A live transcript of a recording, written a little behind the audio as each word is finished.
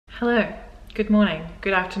Hello, good morning,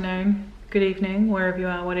 good afternoon, good evening, wherever you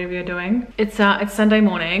are, whatever you're doing. It's Sunday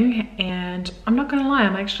morning and I'm not gonna lie,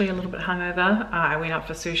 I'm actually a little bit hungover. I went out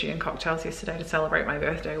for sushi and cocktails yesterday to celebrate my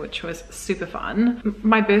birthday, which was super fun.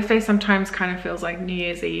 My birthday sometimes kind of feels like New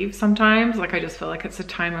Year's Eve sometimes. Like I just feel like it's a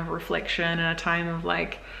time of reflection and a time of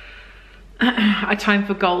like, a time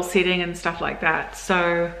for goal setting and stuff like that.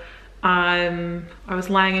 So I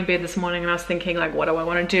was lying in bed this morning and I was thinking like, what do I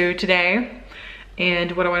wanna do today?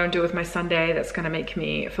 And what I want to do with my Sunday that's going to make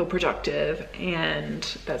me feel productive and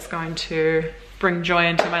that's going to bring joy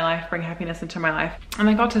into my life, bring happiness into my life. And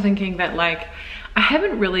I got to thinking that like I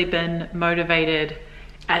haven't really been motivated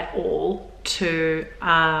at all to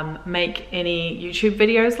make any YouTube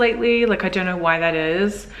videos lately. Like I don't know why that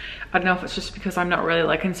is. I don't know if it's just because I'm not really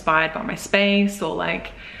like inspired by my space, or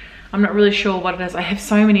like I'm not really sure what it is. I have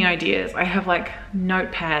so many ideas. I have like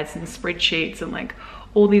notepads and spreadsheets and like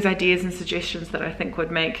all these ideas and suggestions that I think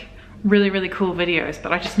would make really, really cool videos,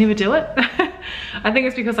 but I just never do it. I think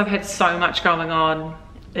it's because I've had so much going on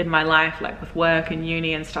in my life, like with work and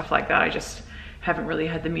uni and stuff like that. I just haven't really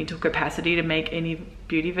had the mental capacity to make any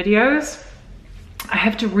beauty videos. I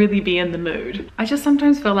have to really be in the mood. I just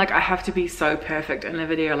sometimes feel like I have to be so perfect in a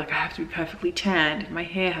video. Like I have to be perfectly tanned, and my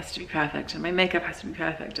hair has to be perfect, and my makeup has to be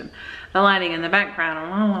perfect, and the lighting in the background,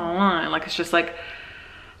 and like it's just like,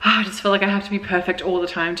 I just feel like I have to be perfect all the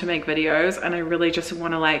time to make videos, and I really just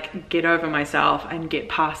want to like get over myself and get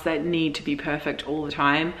past that need to be perfect all the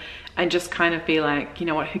time and just kind of be like, you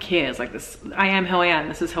know what, who cares? Like this, I am who I am,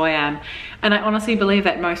 this is who I am. And I honestly believe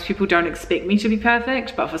that most people don't expect me to be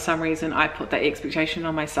perfect, but for some reason I put that expectation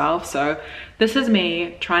on myself. So this is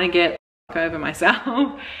me trying to get over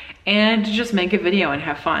myself and just make a video and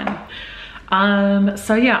have fun.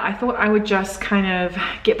 So yeah, I thought I would just kind of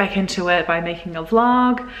get back into it by making a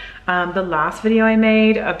vlog. The last video I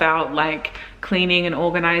made about like cleaning and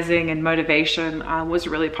organizing and motivation was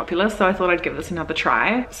really popular, so I thought I'd give this another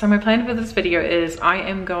try. So my plan for this video is I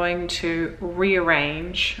am going to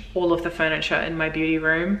rearrange all of the furniture in my beauty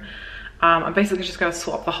room. I'm basically just gonna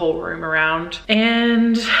swap the whole room around,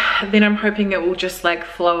 and then I'm hoping it will just like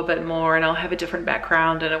flow a bit more and I'll have a different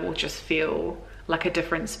background and it will just feel like a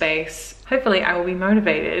different space. Hopefully I will be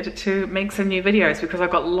motivated to make some new videos because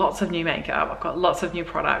I've got lots of new makeup, I've got lots of new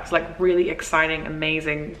products, like really exciting,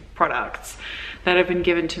 amazing products that have been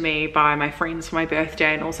given to me by my friends for my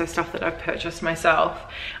birthday, and also stuff that I've purchased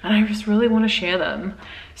myself, and I just really want to share them.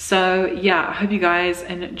 So yeah, I hope you guys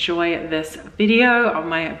enjoy this video of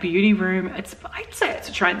my beauty room. I'd say it's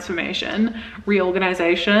a transformation,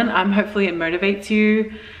 reorganization. Hopefully it motivates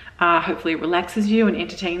you, hopefully it relaxes you and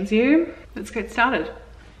entertains you. Let's get started.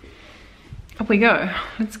 Up we go.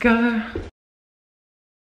 Let's go.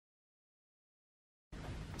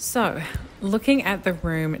 So, looking at the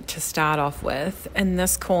room to start off with, in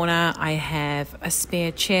this corner I have a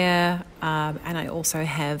spare chair, and I also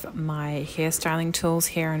have my hairstyling tools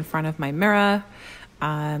here in front of my mirror.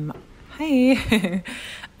 Hey.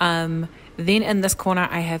 Then in this corner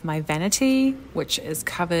I have my vanity, which is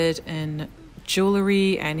covered in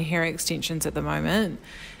jewelry and hair extensions at the moment.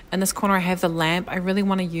 In this corner I have the lamp. I really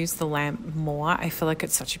want to use the lamp more. I feel like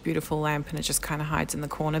it's such a beautiful lamp and it just kind of hides in the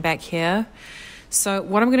corner back here. So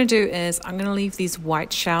what I'm going to do is I'm going to leave these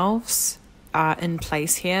white shelves in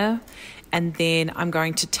place here, and then I'm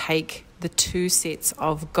going to take the two sets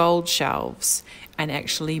of gold shelves and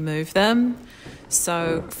actually move them.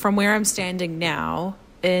 So from where I'm standing now,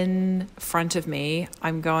 in front of me,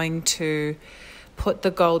 I'm going to put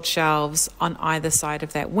the gold shelves on either side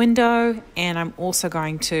of that window, and I'm also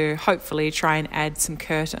going to hopefully try and add some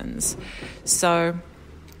curtains. So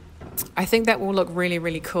I think that will look really,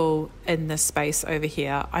 really cool in this space over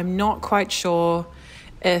here. I'm not quite sure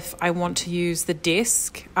if I want to use the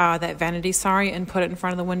desk, that vanity, sorry, and put it in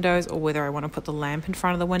front of the windows, or whether I want to put the lamp in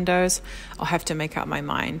front of the windows. I'll have to make up my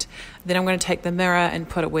mind. Then I'm going to take the mirror and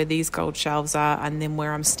put it where these gold shelves are, and then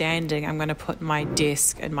where I'm standing, I'm going to put my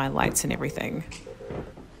desk and my lights and everything.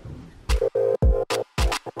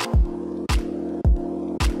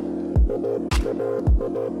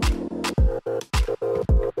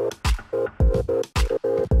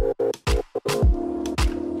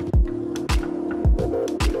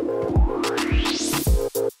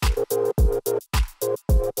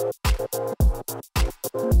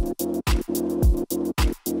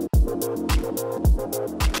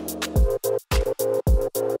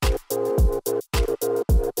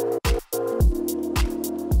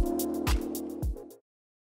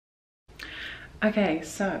 Okay,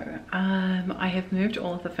 so I have moved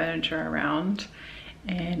all of the furniture around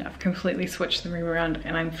and I've completely switched the room around,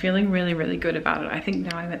 and I'm feeling really, really good about it. I think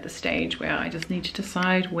now I'm at the stage where I just need to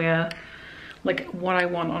decide where like what I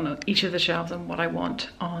want on each of the shelves and what I want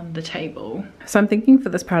on the table. So I'm thinking for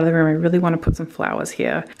this part of the room, I really want to put some flowers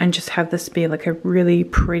here and just have this be like a really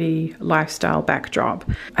pretty lifestyle backdrop.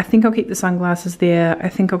 I think I'll keep the sunglasses there. I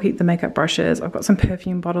think I'll keep the makeup brushes. I've got some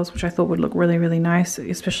perfume bottles, which I thought would look really, really nice,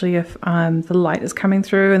 especially if the light is coming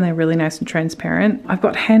through and they're really nice and transparent. I've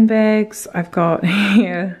got handbags. I've got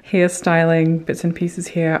hair styling bits and pieces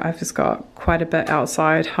here. I've just got quite a bit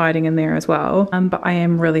outside hiding in there as well. But I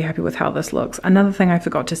am really happy with how this looks. Another thing I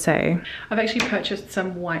forgot to say, I've actually purchased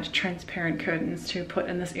some white transparent curtains to put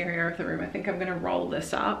in this area of the room. I think I'm gonna roll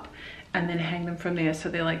this up and then hang them from there so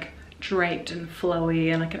they're like draped and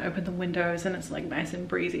flowy, and I can open the windows and it's like nice and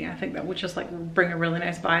breezy. I think that would just like bring a really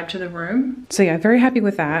nice vibe to the room. So yeah, very happy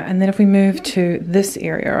with that. And then if we move to this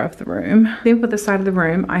area of the room, then for the side of the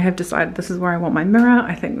room, I have decided this is where I want my mirror.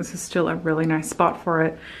 I think this is still a really nice spot for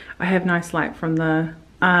it. I have nice light from the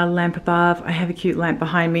lamp above. I have a cute lamp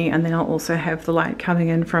behind me, and then I'll also have the light coming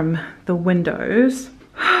in from the windows.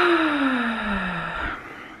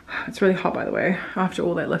 It's really hot, by the way. After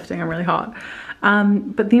all that lifting, I'm really hot.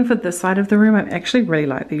 But then for this side of the room, I actually really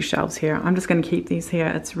like these shelves here. I'm just going to keep these here.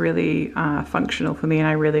 It's really functional for me, and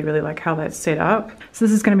I really, really like how that's set up. So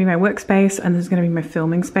this is going to be my workspace, and this is going to be my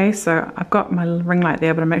filming space. So I've got my ring light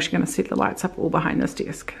there, but I'm actually going to set the lights up all behind this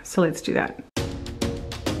desk. So let's do that.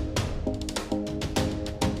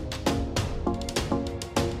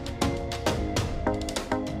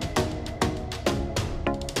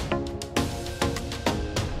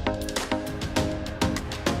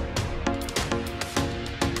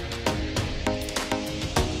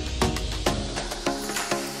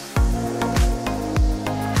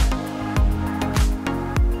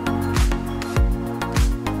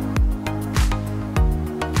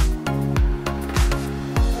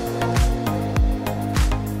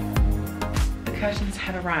 Curtains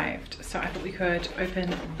have arrived, so I thought we could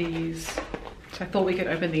open these. So I thought we could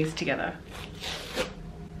open these together.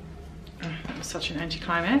 Oh, that was such an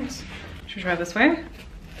anticlimax. Should we try this way?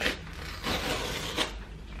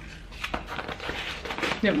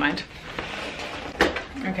 Never mind.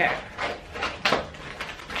 Okay.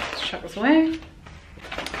 Let's chuck this away.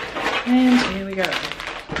 And here we go.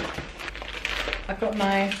 I've got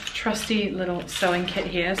my trusty little sewing kit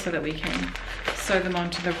here so that we can sew them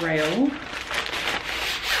onto the rail.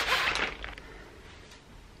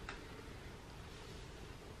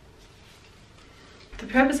 The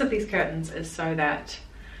purpose of these curtains is so that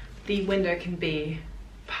the window can be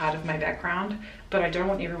part of my background, but I don't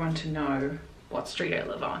want everyone to know what street I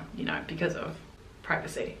live on, you know, because of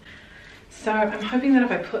privacy. So I'm hoping that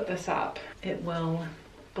if I put this up, it will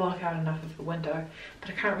block out enough of the window, but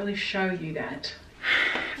I can't really show you that.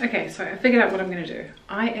 Okay, so I figured out what I'm going to do.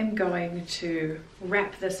 I am going to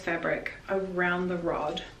wrap this fabric around the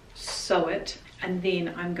rod, sew it, and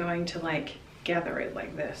then I'm going to like gather it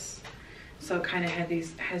like this. So it kind of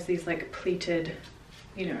has these like pleated,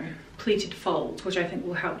 you know, pleated folds, which I think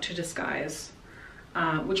will help to disguise,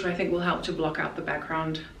 which I think will help to block out the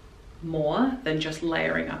background more than just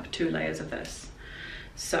layering up 2 layers of this.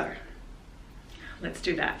 So let's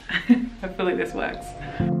do that. I feel like this works.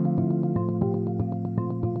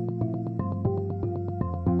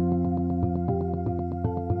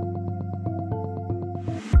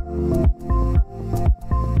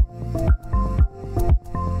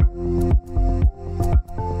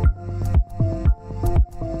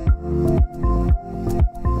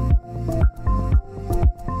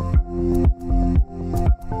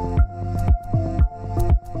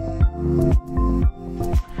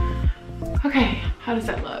 How does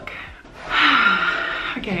that look?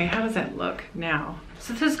 Okay, how does that look now?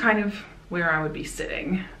 So this is kind of where I would be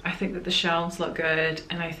sitting. I think that the shelves look good,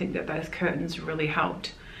 and I think that those curtains really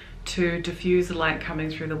helped to diffuse the light coming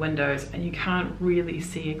through the windows, and you can't really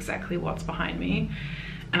see exactly what's behind me.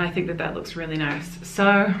 And I think that that looks really nice.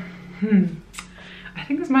 So, I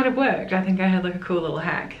think this might have worked. I think I had like a cool little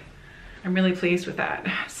hack. I'm really pleased with that.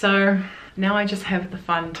 So now I just have the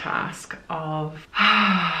fun task of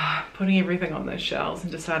putting everything on those shelves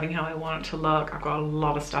and deciding how I want it to look. I've got a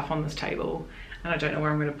lot of stuff on this table and I don't know where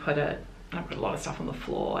I'm going to put it. I've got a lot of stuff on the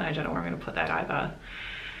floor and I don't know where I'm going to put that either.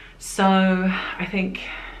 So I think,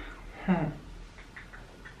 what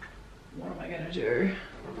am I going to do?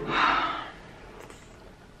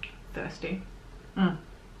 Thirsty.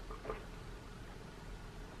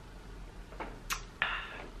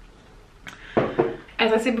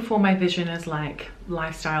 As I said before, my vision is like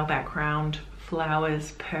lifestyle background,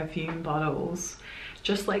 flowers, perfume bottles,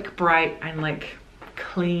 just like bright and like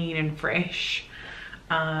clean and fresh.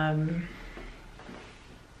 I'm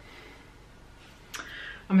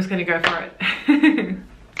just gonna go for it.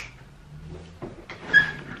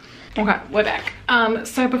 Okay, we're back.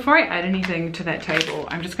 So before I add anything to that table,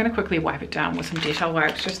 I'm just gonna quickly wipe it down with some Dettol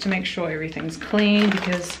wipes just to make sure everything's clean,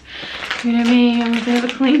 because you know me, I'm a bit of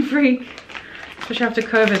a clean freak. Especially after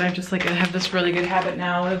COVID, I'm just like, I have this really good habit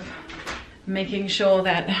now of making sure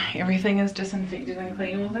that everything is disinfected and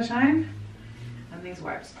clean all the time. And these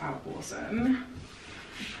wipes are awesome.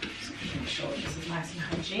 Just make sure this is nice and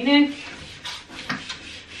hygienic.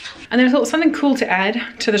 And then I thought something cool to add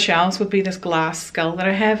to the shelves would be this glass skull that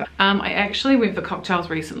I have. I actually went for cocktails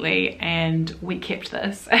recently and we kept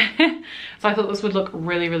this. So I thought this would look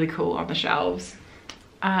really, really cool on the shelves.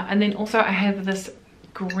 And then also I have this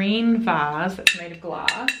green vase that's made of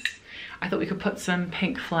glass. I thought we could put some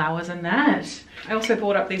pink flowers in that. I also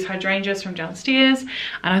bought up these hydrangeas from downstairs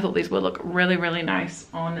and I thought these would look really, really nice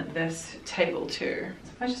on this table too.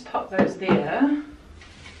 So if I just pop those there,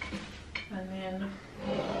 and then,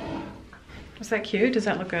 is that cute? Does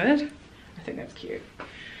that look good? I think that's cute.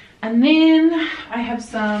 And then I have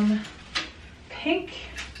some pink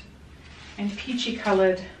and peachy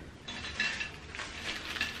colored.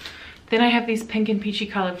 Then I have these pink and peachy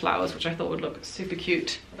colored flowers, which I thought would look super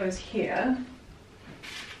cute. Those here.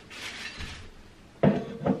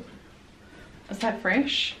 Is that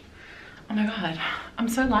fresh? Oh my God, I'm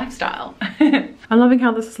so lifestyle. I'm loving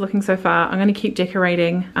how this is looking so far. I'm gonna keep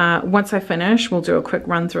decorating. Once I finish, we'll do a quick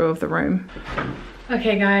run through of the room.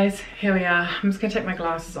 Okay guys, here we are. I'm just gonna take my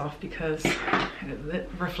glasses off because it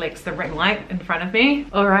reflects the ring light in front of me.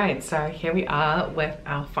 All right, so here we are with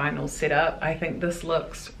our final setup. I think this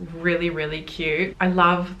looks really, really cute. I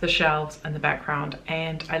love the shelves in the background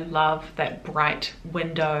and I love that bright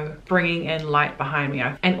window bringing in light behind me.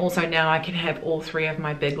 And also now I can have all three of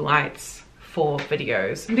my big lights for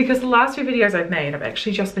videos, because the last few videos I've made, I've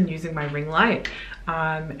actually just been using my ring light.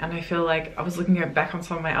 And I feel like I was looking back on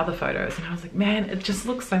some of my other photos and I was like, man, it just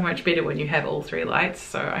looks so much better when you have all three lights.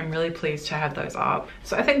 So I'm really pleased to have those up.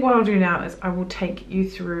 So I think what I'll do now is I will take you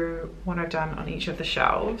through what I've done on each of the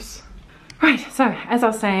shelves. Right, so as I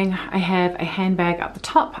was saying, I have a handbag up the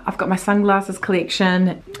top. I've got my sunglasses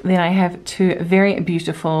collection. Then I have two very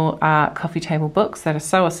beautiful coffee table books that are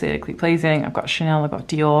so aesthetically pleasing. I've got Chanel, I've got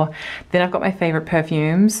Dior. Then I've got my favorite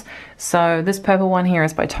perfumes. So this purple one here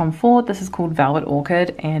is by Tom Ford. This is called Velvet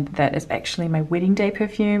Orchid, and that is actually my wedding day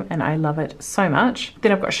perfume, and I love it so much.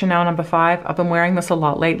 Then I've got Chanel No. 5. I've been wearing this a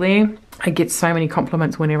lot lately. I get so many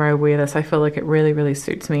compliments whenever I wear this. I feel like it really, really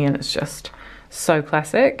suits me, and it's just so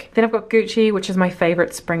classic. Then I've got Gucci, which is my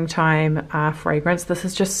favorite springtime fragrance. This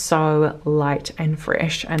is just so light and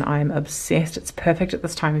fresh and I'm obsessed. It's perfect at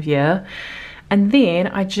this time of year. And then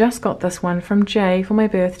I just got this one from Jay for my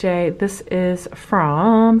birthday. This is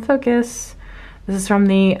from Focus. This is from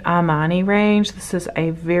the Armani range. This is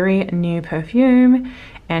a very new perfume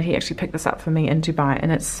and he actually picked this up for me in Dubai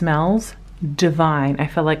and it smells divine. I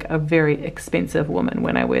feel like a very expensive woman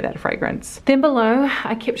when I wear that fragrance. Then below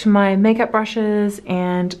I kept my makeup brushes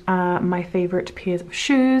and my favorite pairs of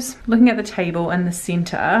shoes. Looking at the table in the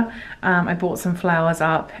center, I bought some flowers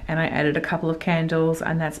up and I added a couple of candles,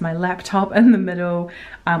 and that's my laptop in the middle.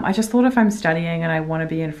 I just thought if I'm studying and I want to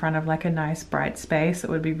be in front of like a nice bright space, it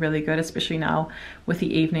would be really good, especially now with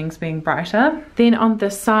the evenings being brighter. Then on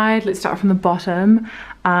this side, let's start from the bottom.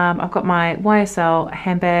 I've got my YSL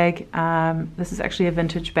handbag. This is actually a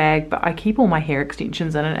vintage bag, but I keep all my hair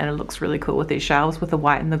extensions in it and it looks really cool with these shells with the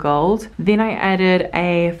white and the gold. Then I added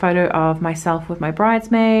a photo of myself with my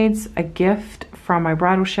bridesmaids, a gift from my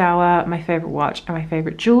bridal shower, my favorite watch and my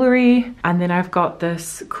favorite jewelry. And then I've got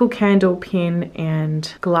this cool candle, pen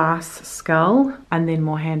and glass skull, and then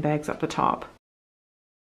more handbags up the top.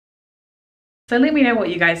 So let me know what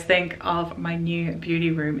you guys think of my new beauty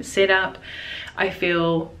room setup. I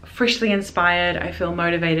feel freshly inspired. I feel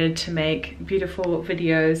motivated to make beautiful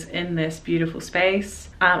videos in this beautiful space.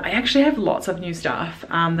 I actually have lots of new stuff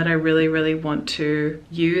that I really, really want to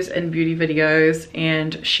use in beauty videos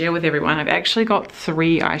and share with everyone. I've actually got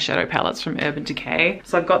 3 eyeshadow palettes from Urban Decay.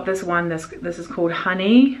 So I've got this one, this is called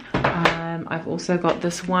Honey. I've also got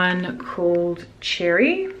this one called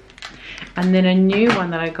Cherry. And then a new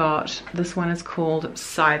one that I got, this one is called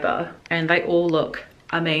Cyber, and they all look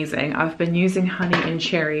amazing. I've been using Honey and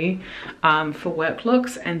Cherry for work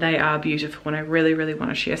looks, and they are beautiful, and I really, really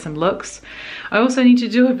want to share some looks. I also need to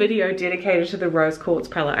do a video dedicated to the Rose Quartz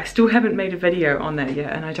palette. I still haven't made a video on that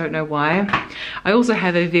yet, and I don't know why. I also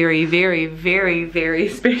have a very, very, very, very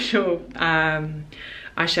special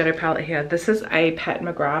eyeshadow palette here. This is a Pat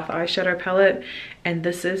McGrath eyeshadow palette, and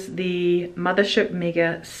this is the Mothership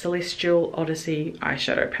Mega Celestial Odyssey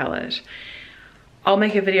eyeshadow palette. I'll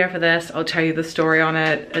make a video for this. I'll tell you the story on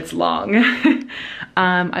it. It's long.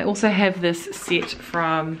 I also have this set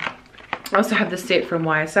from I also have this set from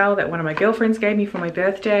YSL that one of my girlfriends gave me for my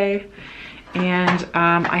birthday. And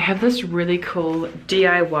I have this really cool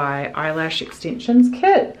DIY eyelash extensions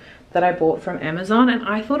kit that I bought from Amazon, and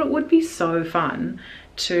I thought it would be so fun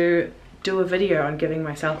to do a video on giving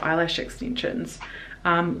myself eyelash extensions.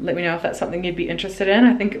 Let me know if that's something you'd be interested in.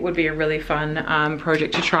 I think it would be a really fun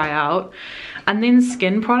project to try out. And then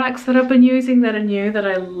skin products that I've been using that are new that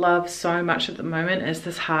I love so much at the moment is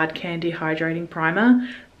this Hard Candy Hydrating Primer.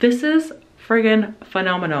 This is friggin'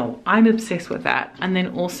 phenomenal. I'm obsessed with that. And then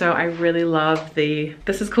also I really love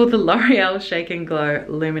this is called the L'Oreal Shake and Glow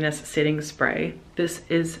Luminous Setting Spray. This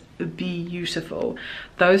is beautiful.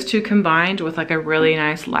 Those two combined with like a really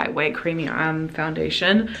nice lightweight creamy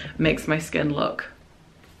foundation makes my skin look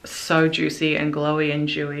so juicy and glowy and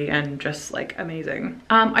dewy and just like amazing.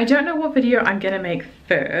 I don't know what video I'm gonna make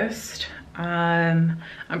first. I'm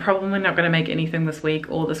probably not gonna make anything this week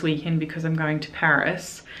or this weekend because I'm going to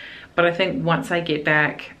Paris. But I think once I get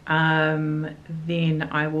back, then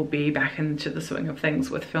I will be back into the swing of things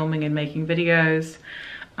with filming and making videos.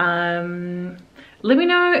 Let me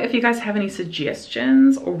know if you guys have any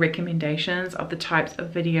suggestions or recommendations of the types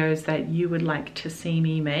of videos that you would like to see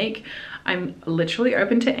me make. I'm literally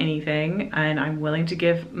open to anything and I'm willing to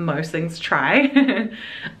give most things a try.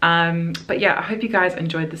 But yeah, I hope you guys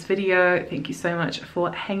enjoyed this video. Thank you so much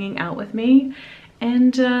for hanging out with me.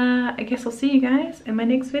 And I guess I'll see you guys in my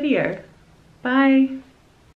next video. Bye.